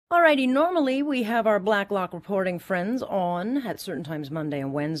Alrighty, normally we have our Blacklock reporting friends on at certain times Monday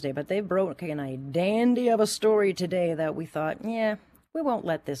and Wednesday, but they've broken a dandy of a story today that we thought, yeah, we won't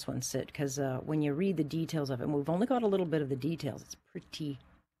let this one sit because when you read the details of it, and we've only got a little bit of the details, it's pretty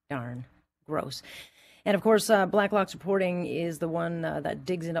darn gross. And of course, Blacklock's reporting is the one that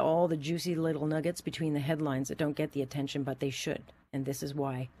digs into all the juicy little nuggets between the headlines that don't get the attention, but they should. And this is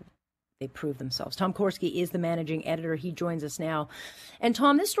why they prove themselves. Tom Korski is the managing editor. He joins us now. And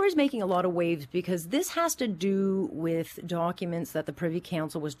Tom, this story is making a lot of waves because this has to do with documents that the Privy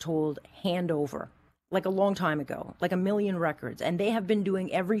Council was told hand over, like a long time ago, like 1 million records. And they have been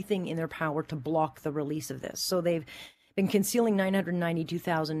doing everything in their power to block the release of this. So they've been concealing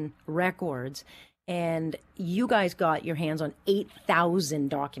 992,000 records. And you guys got your hands on 8,000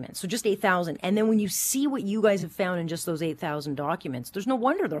 documents. So just 8,000. And then when you see what you guys have found in just those 8,000 documents, there's no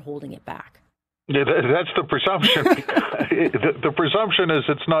wonder they're holding it back. Yeah, that's the presumption. The presumption is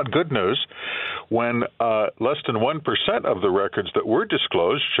it's not good news when less than 1% of the records that were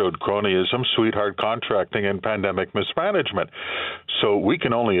disclosed showed cronyism, sweetheart contracting, and pandemic mismanagement. So we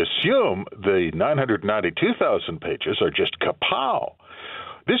can only assume the 992,000 pages are just kapow.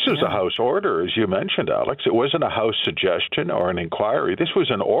 This is a House order, as you mentioned, Alex. It wasn't a House suggestion or an inquiry. This was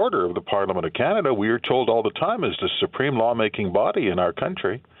an order of the Parliament of Canada. We are told all the time as the supreme lawmaking body in our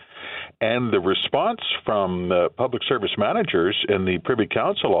country. And the response from the public service managers in the Privy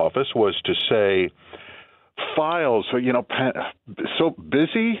Council office was to say, files, so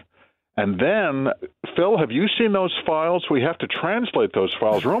busy. And then, Phil, have you seen those files? We have to translate those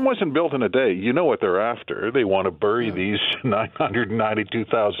files. Rome wasn't built in a day. You know what they're after. They want to bury these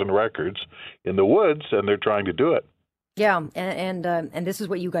 992,000 records in the woods, and they're trying to do it. Yeah, and this is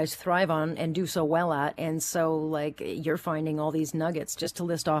what you guys thrive on and do so well at. And so, you're finding all these nuggets, just to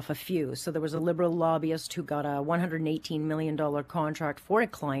list off a few. So there was a Liberal lobbyist who got a $118 million contract for a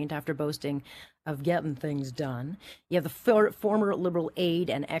client after boasting of getting things done. You have the former Liberal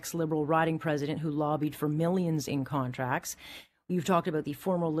aide and ex-Liberal riding president who lobbied for millions in contracts. You've talked about the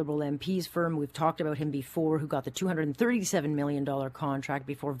former Liberal MP's firm. We've talked about him before, who got the $237 million contract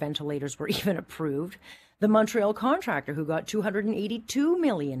before ventilators were even approved. The Montreal contractor who got $282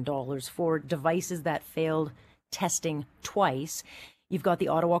 million for devices that failed testing twice. You've got the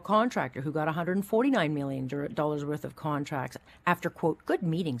Ottawa contractor who got $149 million worth of contracts after, quote, good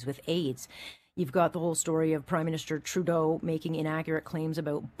meetings with aides. You've got the whole story of Prime Minister Trudeau making inaccurate claims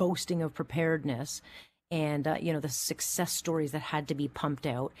about boasting of preparedness and, the success stories that had to be pumped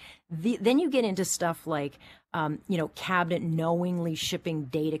out. Then you get into stuff like, Cabinet knowingly shipping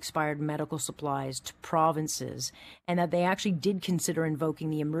date-expired medical supplies to provinces, and that they actually did consider invoking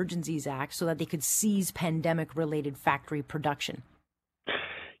the Emergencies Act so that they could seize pandemic-related factory production.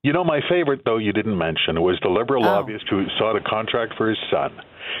 My favorite, though, you didn't mention, was the Liberal lobbyist who sought a contract for his son.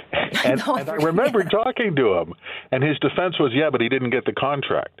 And I remember talking to him, and his defense was, yeah, but he didn't get the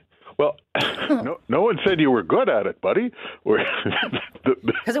contract. Well, no one said you were good at it, buddy.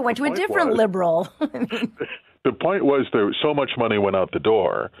 Because it went to a different Liberal. The point was there so much money went out the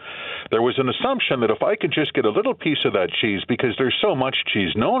door. There was an assumption that if I could just get a little piece of that cheese, because there's so much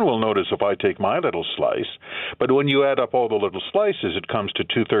cheese, no one will notice if I take my little slice. But when you add up all the little slices, it comes to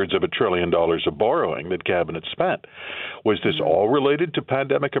 $2/3 of $1 trillion of borrowing that Cabinet spent. Was this all related to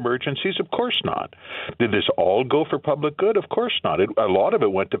pandemic emergencies? Of course not. Did this all go for public good? Of course not. A lot of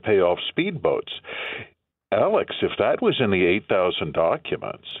it went to pay off speedboats. Alex, if that was in the 8,000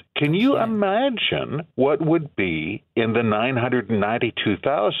 documents, can you imagine what would be in the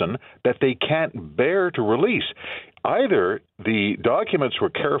 992,000 that they can't bear to release? Either the documents were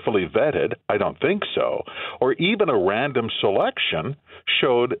carefully vetted, I don't think so, or even a random selection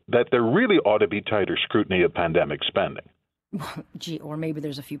showed that there really ought to be tighter scrutiny of pandemic spending. Gee, or maybe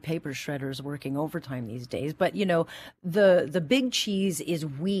there's a few paper shredders working overtime these days. But, the big cheese is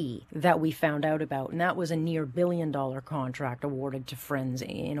that we found out about. And that was a near $1 billion contract awarded to friends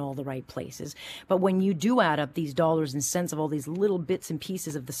in all the right places. But when you do add up these dollars and cents of all these little bits and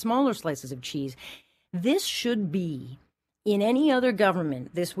pieces of the smaller slices of cheese, this should be, in any other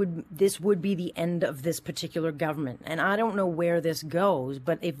government, this would be the end of this particular government. And I don't know where this goes,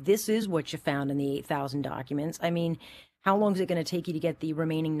 but if this is what you found in the 8,000 documents, how long is it going to take you to get the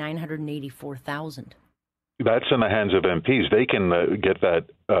remaining 984,000? That's in the hands of MPs. They can get that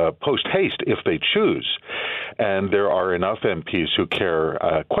post haste if they choose. And there are enough MPs who care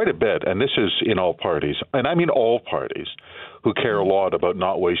quite a bit, and this is in all parties, and I mean all parties, who care a lot about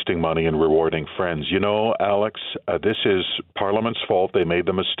not wasting money and rewarding friends. Alex, this is Parliament's fault. They made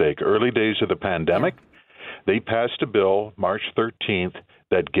the mistake. Early days of the pandemic, they passed a bill March 13th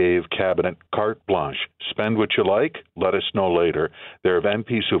that gave Cabinet carte blanche. Spend what you like, let us know later. There are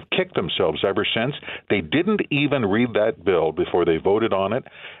MPs who've kicked themselves ever since. They didn't even read that bill before they voted on it,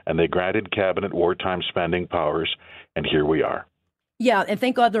 and they granted Cabinet wartime spending powers, and here we are. Yeah, and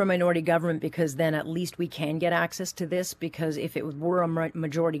thank God they're a minority government, because then at least we can get access to this, because if it were a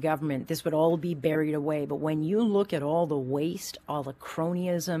majority government, this would all be buried away. But when you look at all the waste, all the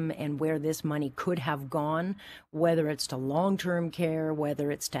cronyism, and where this money could have gone, whether it's to long-term care,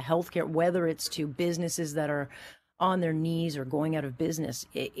 whether it's to healthcare, whether it's to businesses that are on their knees or going out of business,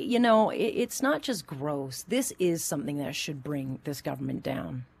 it's not just gross. This is something that should bring this government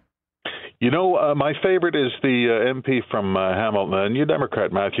down. My favorite is the MP from Hamilton, a New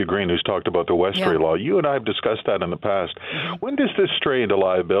Democrat, Matthew Green, who's talked about the Westray law. You and I have discussed that in the past. Mm-hmm. When does this stray into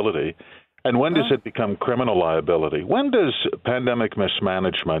liability, and when does it become criminal liability? When does pandemic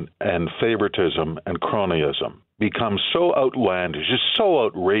mismanagement and favoritism and cronyism become so outlandish, just so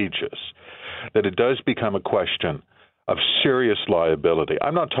outrageous, that it does become a question of serious liability?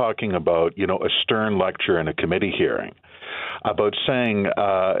 I'm not talking about, a stern lecture in a committee hearing, about saying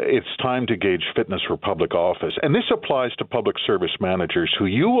it's time to gauge fitness for public office. And this applies to public service managers who,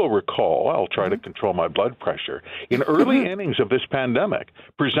 you will recall, I'll try to control my blood pressure, in early innings of this pandemic,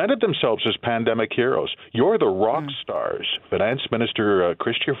 presented themselves as pandemic heroes. You're the rock stars, Finance Minister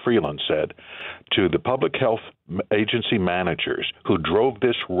Chrystia Freeland said to the public health agency managers who drove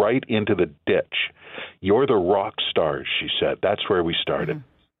this right into the ditch. You're the rock stars, she said. That's where we started. Mm-hmm.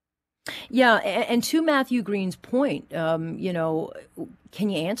 Yeah, and to Matthew Green's point, can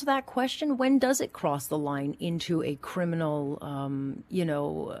you answer that question? When does it cross the line into a criminal,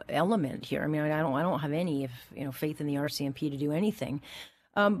 element here? I mean, I don't have any, faith in the RCMP to do anything,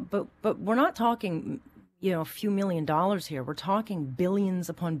 but we're not talking, a few $1 million here. We're talking billions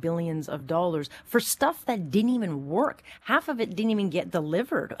upon billions of dollars for stuff that didn't even work. Half of it didn't even get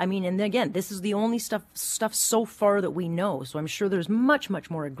delivered. I mean, and again, this is the only stuff so far that we know. So I'm sure there's much,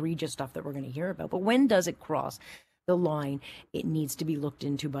 much more egregious stuff that we're going to hear about. But when does it cross the line? It needs to be looked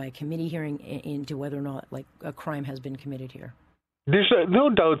into by a committee hearing into whether or not a crime has been committed here. There's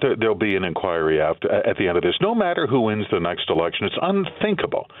no doubt that there'll be an inquiry at the end of this. No matter who wins the next election, it's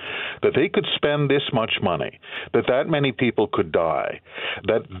unthinkable that they could spend this much money, that many people could die,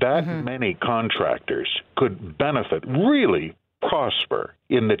 that many contractors could benefit, really prosper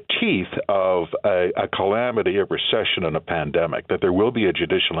in the teeth of a calamity, a recession, and a pandemic, that there will be a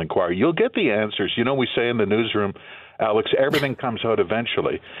judicial inquiry. You'll get the answers. We say in the newsroom, Alex, everything comes out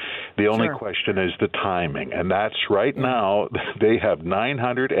eventually. The only question is the timing. And that's right now, they have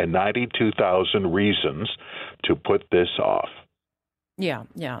 992,000 reasons to put this off. Yeah.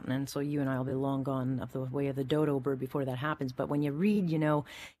 And so you and I will be long gone of the way of the dodo bird before that happens. But when you read,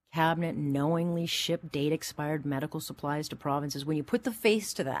 Cabinet knowingly shipped date-expired medical supplies to provinces, when you put the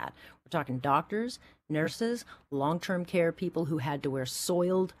face to that, we're talking doctors, nurses, long-term care people who had to wear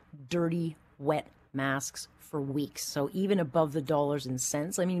soiled, dirty, wet masks for weeks. So even above the dollars and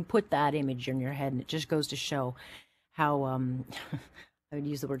cents, I mean, put that image in your head, and it just goes to show how I would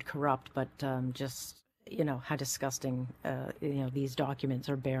use the word corrupt, but just how disgusting these documents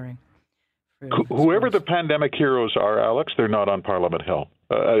are bearing. Whoever the pandemic heroes are, Alex, they're not on Parliament Hill.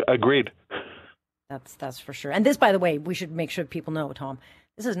 Agreed. That's for sure. And this, by the way, we should make sure people know, Tom,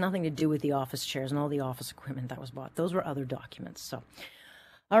 this has nothing to do with the office chairs and all the office equipment that was bought. Those were other documents. So.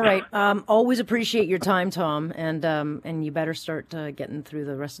 All right. Always appreciate your time, Tom, and you better start getting through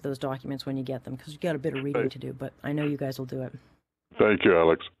the rest of those documents when you get them, because you've got a bit of reading to do, but I know you guys will do it. Thank you,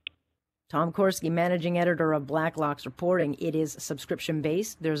 Alex. Tom Korski, managing editor of Blacklock's Reporting. It is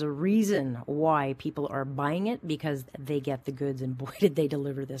subscription-based. There's a reason why people are buying it, because they get the goods, and boy, did they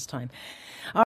deliver this time.